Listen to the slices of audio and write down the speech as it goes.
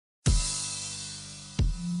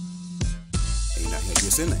here,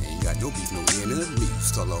 listen, I ain't got no beef, no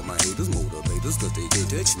enemies. Call all my haters motivators, cause they can't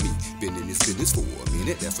touch me. Been in this business for a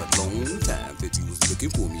minute, that's a long time. If you was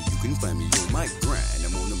looking for me, you can find me on my grind.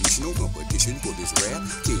 I'm on a mission, no competition for this rap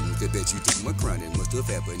king. I bet you think my crown, it must have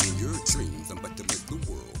happened in your dreams. I'm about to make the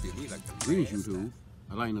world feel me like the Greetings, YouTube.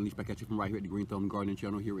 I'd unleashed back at you from right here at the Green Thumb Gardening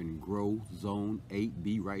Channel here in Grow Zone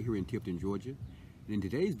 8B right here in Tifton, Georgia. And in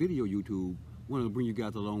today's video, YouTube, I wanted to bring you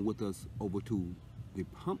guys along with us over to the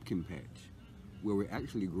pumpkin patch where we're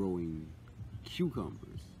actually growing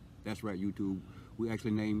cucumbers. That's right, YouTube. We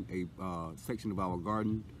actually named a section of our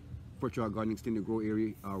garden, front yard garden extended grow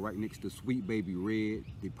area, right next to Sweet Baby Red,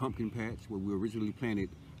 the pumpkin patch where we originally planted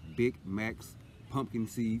Big Max pumpkin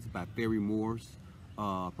seeds by Fairy Morse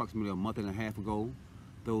approximately a month and a half ago.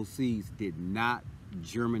 Those seeds did not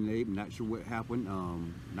germinate. I'm not sure what happened.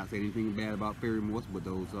 Not saying anything bad about Fairy Morse, but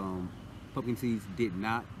those pumpkin seeds did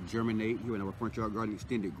not germinate here in our front yard garden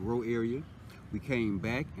extended grow area. We came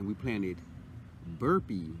back and we planted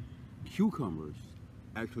burpee cucumbers,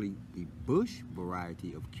 actually the bush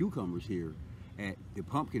variety of cucumbers here at the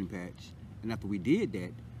pumpkin patch. And after we did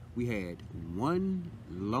that, we had one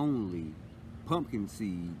lonely pumpkin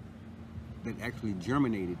seed that actually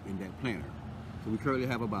germinated in that planter. So we currently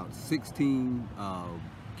have about 16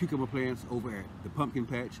 cucumber plants over at the pumpkin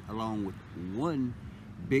patch, along with one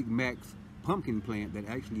Big Max pumpkin plant that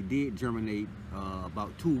actually did germinate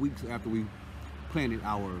about 2 weeks after we planted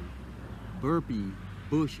our burpee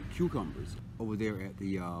bush cucumbers over there at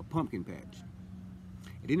the pumpkin patch.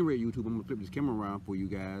 At any rate, YouTube, I'm gonna flip this camera around for you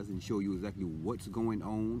guys and show you exactly what's going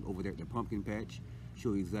on over there at the pumpkin patch.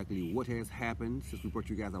 Show you exactly what has happened since we brought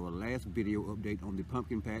you guys our last video update on the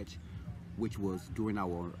pumpkin patch, which was during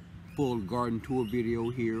our full garden tour video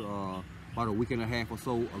here about a week and a half or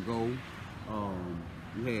so ago.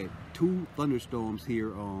 We had 2 thunderstorms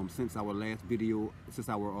here since our last video, since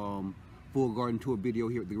our full garden tour video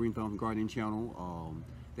here at the Green Thumb Gardening Channel.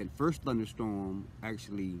 That first thunderstorm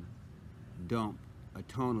actually dumped a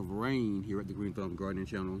ton of rain here at the Green Thumb Gardening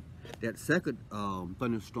Channel. That second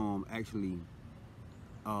thunderstorm actually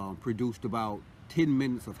produced about 10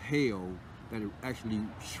 minutes of hail that actually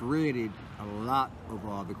shredded a lot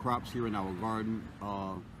of the crops here in our garden,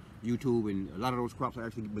 YouTube, and a lot of those crops are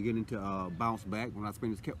actually beginning to bounce back. When I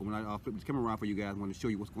flip this camera around for you guys, I want to show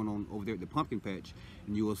you what's going on over there at the pumpkin patch,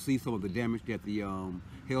 and you will see some of the damage that the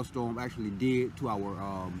hailstorm actually did to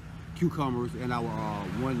our cucumbers and our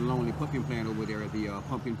one lonely pumpkin plant over there at the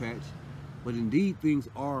pumpkin patch. But indeed, things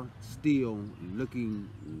are still looking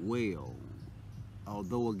well.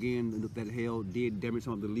 Although again, that hail did damage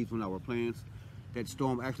some of the leaves on our plants, that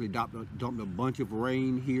storm actually dumped a bunch of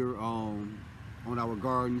rain here on our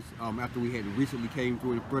gardens after we had recently came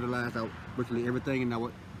through and fertilized out virtually everything in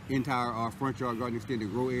our entire front yard garden extended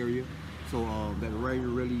grow area. So that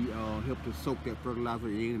rain really helped to soak that fertilizer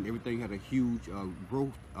in, and everything had a huge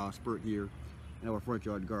growth spurt here in our front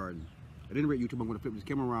yard garden. At any rate, YouTube, I'm going to flip this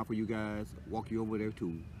camera around for you guys, walk you over there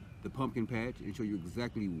to the pumpkin patch and show you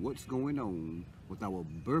exactly what's going on with our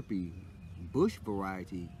burpee bush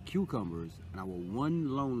variety cucumbers and our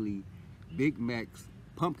one lonely Big Max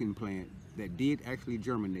pumpkin plant that did actually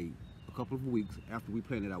germinate a couple of weeks after we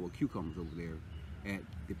planted our cucumbers over there at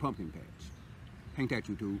the pumpkin patch. Hang tight,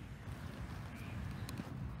 YouTube.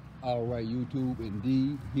 All right, YouTube,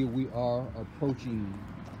 indeed, here we are approaching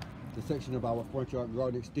the section of our front yard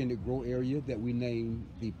garden extended grow area that we named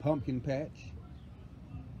the pumpkin patch.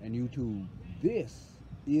 And YouTube, this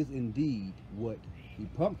is indeed what the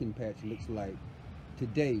pumpkin patch looks like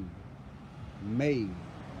today, May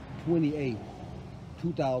 28th,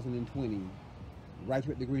 2020, right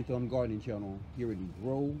here at the Green Thumb Gardening Channel here in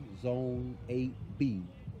Grow Zone 8B,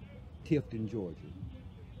 Tifton, Georgia.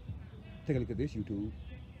 Take a look at this, YouTube.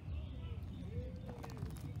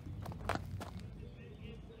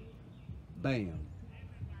 Bam.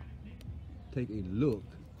 Take a look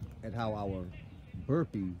at how our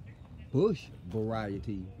burpee bush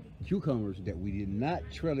variety cucumbers that we did not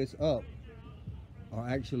trellis up are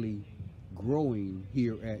actually growing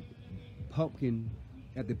here at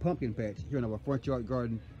the pumpkin patch here in our front yard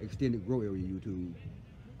garden extended grow area, YouTube.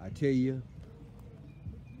 I tell you,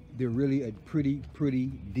 they're really a pretty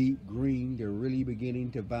deep green. They're really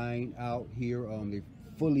beginning to vine out here. They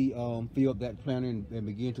fully filled that planter and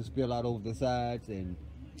begin to spill out over the sides. And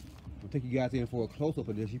I'll take you guys in for a close-up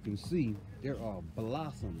of this. You can see there are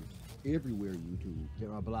blossoms everywhere, YouTube.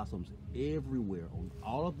 There are blossoms everywhere on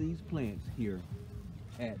all of these plants here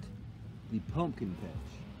at the pumpkin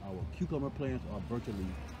patch. Our cucumber plants are virtually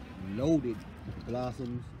loaded with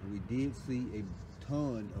blossoms, and we did see a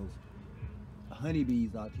ton of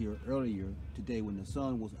honeybees out here earlier today when the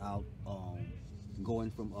sun was out.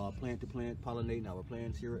 going from plant to plant, pollinating our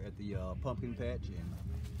plants here at the pumpkin patch, and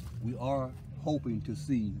we are hoping to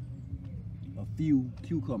see a few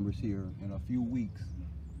cucumbers here in a few weeks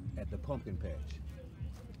at the pumpkin patch.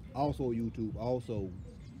 Also, YouTube, also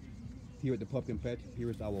here at the pumpkin patch, here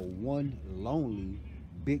is our one lonely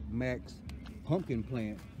Big Max pumpkin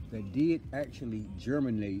plant that did actually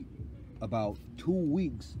germinate about 2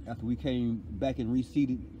 weeks after we came back and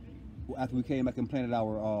reseeded, after we came back and planted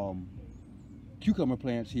our cucumber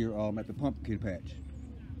plants here at the pumpkin patch.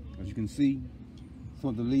 As you can see, some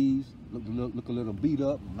of the leaves look a little beat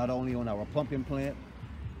up, not only on our pumpkin plant,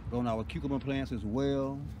 but on our cucumber plants as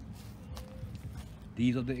well.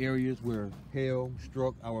 These are the areas where hail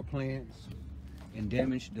struck our plants and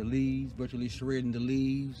damaged the leaves, virtually shredding the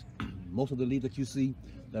leaves. Most of the leaves that you see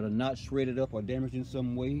that are not shredded up or damaged in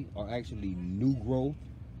some way are actually new growth.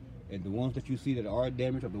 And the ones that you see that are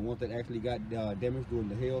damaged are the ones that actually got damaged during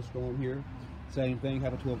the hailstorm here. Same thing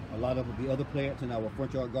happened to a lot of the other plants in our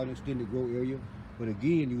front yard garden extended grow area. But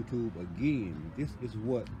again, YouTube,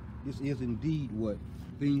 this is indeed what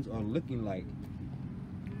things are looking like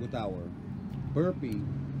with our burping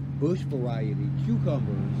bush variety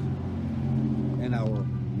cucumbers and our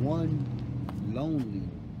one lonely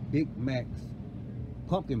Big Max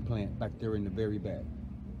pumpkin plant back there in the very back.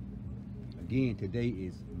 Again, today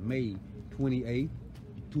is May 28th,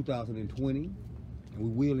 2020, and we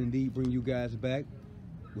will indeed bring you guys back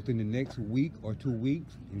within the next week or 2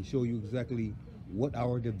 weeks and show you exactly what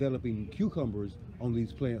our developing cucumbers on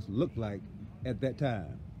these plants look like at that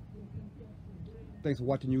time. Thanks for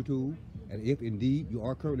watching, YouTube. And if indeed you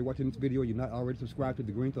are currently watching this video, you're not already subscribed to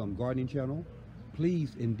the Green Thumb Gardening channel,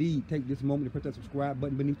 please indeed take this moment to press that subscribe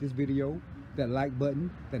button beneath this video, that like button,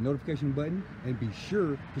 that notification button, and be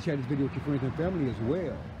sure to share this video with your friends and family as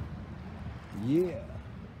well. Yeah,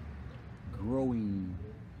 growing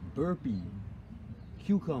burpee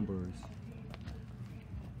cucumbers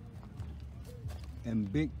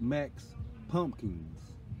and Big Max pumpkins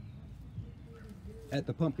at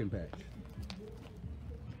the pumpkin patch.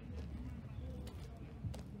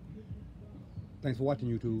 Thanks for watching,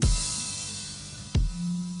 YouTube.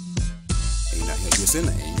 Ain't out here guessing,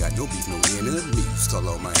 I ain't got no beef, no enemies. Call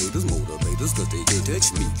all my haters motivators, cause they can't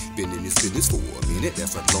touch me. Been in this business for a minute,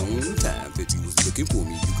 that's a long time. If you was looking for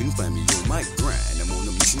me, you can find me on my grind. I'm on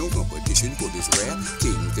a mission, no competition for this rap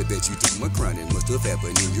king. I bet you took my crown, it must have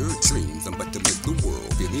happened in your dreams. I'm about to make the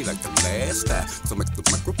world feel me like the last time. So make the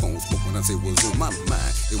microphone smoke when I say what's on my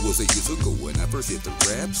mind. It was 8 years ago when I first hit the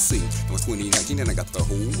rap scene. It was 2019 and I got the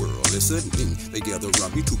whole world listening. They gather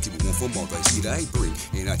around me to keep it one from all the heat I bring.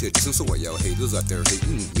 And I tell you, so why y'all haters out there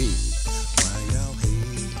hating me? Why y'all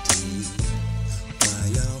hating? Why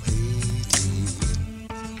y'all hating?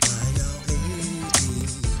 Why y'all hating?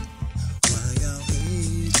 Why y'all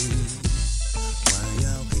hating? Why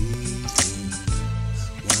y'all hating?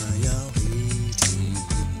 Why y'all hating?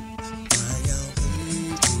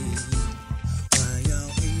 Why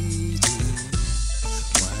y'all hating? Why y'all hating? Why y'all hating?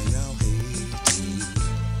 Why y'all hating?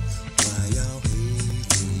 Why y'all hating? Why y'all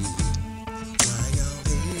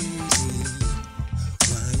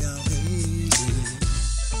hating?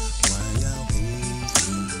 Why y'all hating?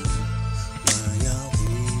 Why y'all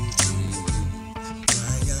hating?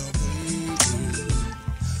 Why y'all hating?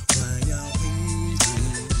 Why y'all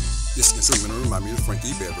hating? This instrumental remind me of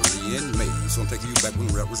Frankie Beverly and May. So I'm taking you back when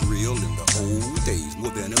rap was real in the old days.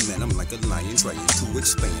 More than a man, I'm like a lion trying to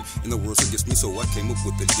expand. And the world's against me, so I came up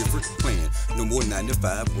with a different plan. No more 9 to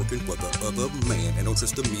 5 working for the other man. And don't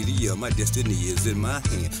trust the media, my destiny is in my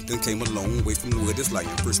hand. Done came a long way from where this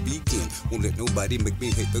lion first began. Won't let nobody make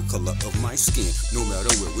me hate the color of my skin. No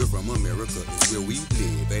matter where we're from, America is where we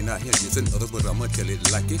live. Ain't not here dissing others, but I'ma tell it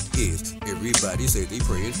like it is. Everybody say they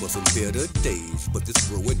praying for some better days, but this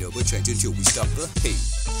world will never change until we stop the hate.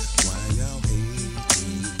 Why y'all hate?